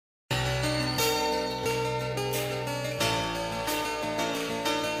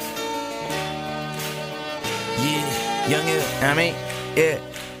Young Ill, I mean, yeah.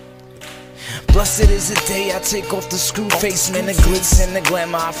 Blessed is the day I take off the screw face, man, the glitz and the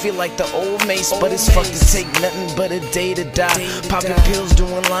glamour. I feel like the old Mace, but it's fucking take nothing but a day to die. Popping pills,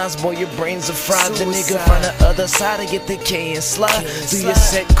 doing lines, boy, your brains are fried. The nigga from the other side to get the K and slide through your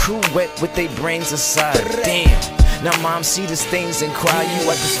set crew wet with their brains aside. Damn. Now mom see the stains and cry. You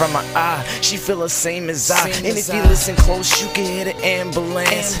wipe it from my eye. She feel the same as I. And if you listen close, you can hear the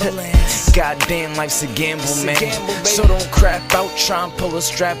ambulance. Goddamn, life's a gamble, man. So don't crap out. Try and pull a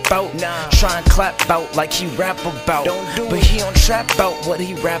strap out. Try and clap out like he rap about. But he don't trap out what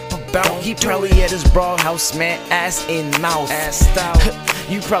he rap about. He probably at his bra house, man. Ass in mouth.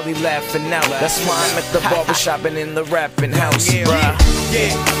 You probably laughing now. That's why I'm at the barbershop and in the rapping house, bruh.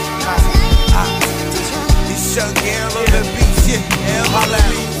 Young L on the beat, yeah, holla at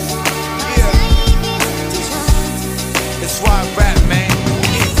me. Yeah. That's why I rap, man.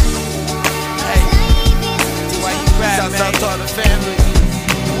 Yeah. Hey, why you rap, man? Shouts out to the family.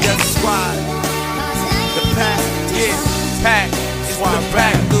 Young Squad. The pack, yeah, pack. That's why I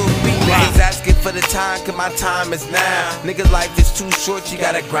rap, Lil B. Niggas asking for the time, cause my time is now. Niggas life is too short, you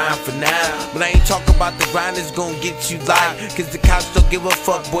gotta grind for now. But I ain't talking about the grind that's gon' get you light, cause the cops don't give a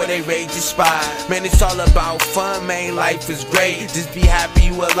fuck, boy, they ready to spy. Man, it's all about fun, man, life is great. Just be happy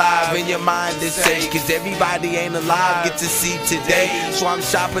you alive and your mind is safe, cause everybody ain't alive, get to see today. So I'm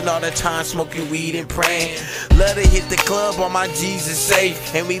shopping all the time, smoking weed and praying. Love to hit the club on my Jesus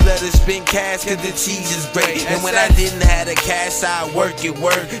safe, and we love to spend cash cause the cheese is great. And when I didn't have the cash, I work it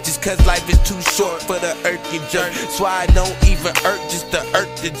work, just cause life is too short for the irk and jerk. So I don't even irk just to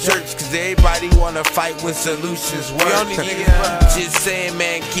irk the jerks, cause everybody wanna fight when solutions work. Just saying,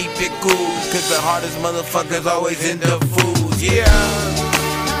 man, keep it cool, cause the hardest motherfuckers always end up fools. Yeah.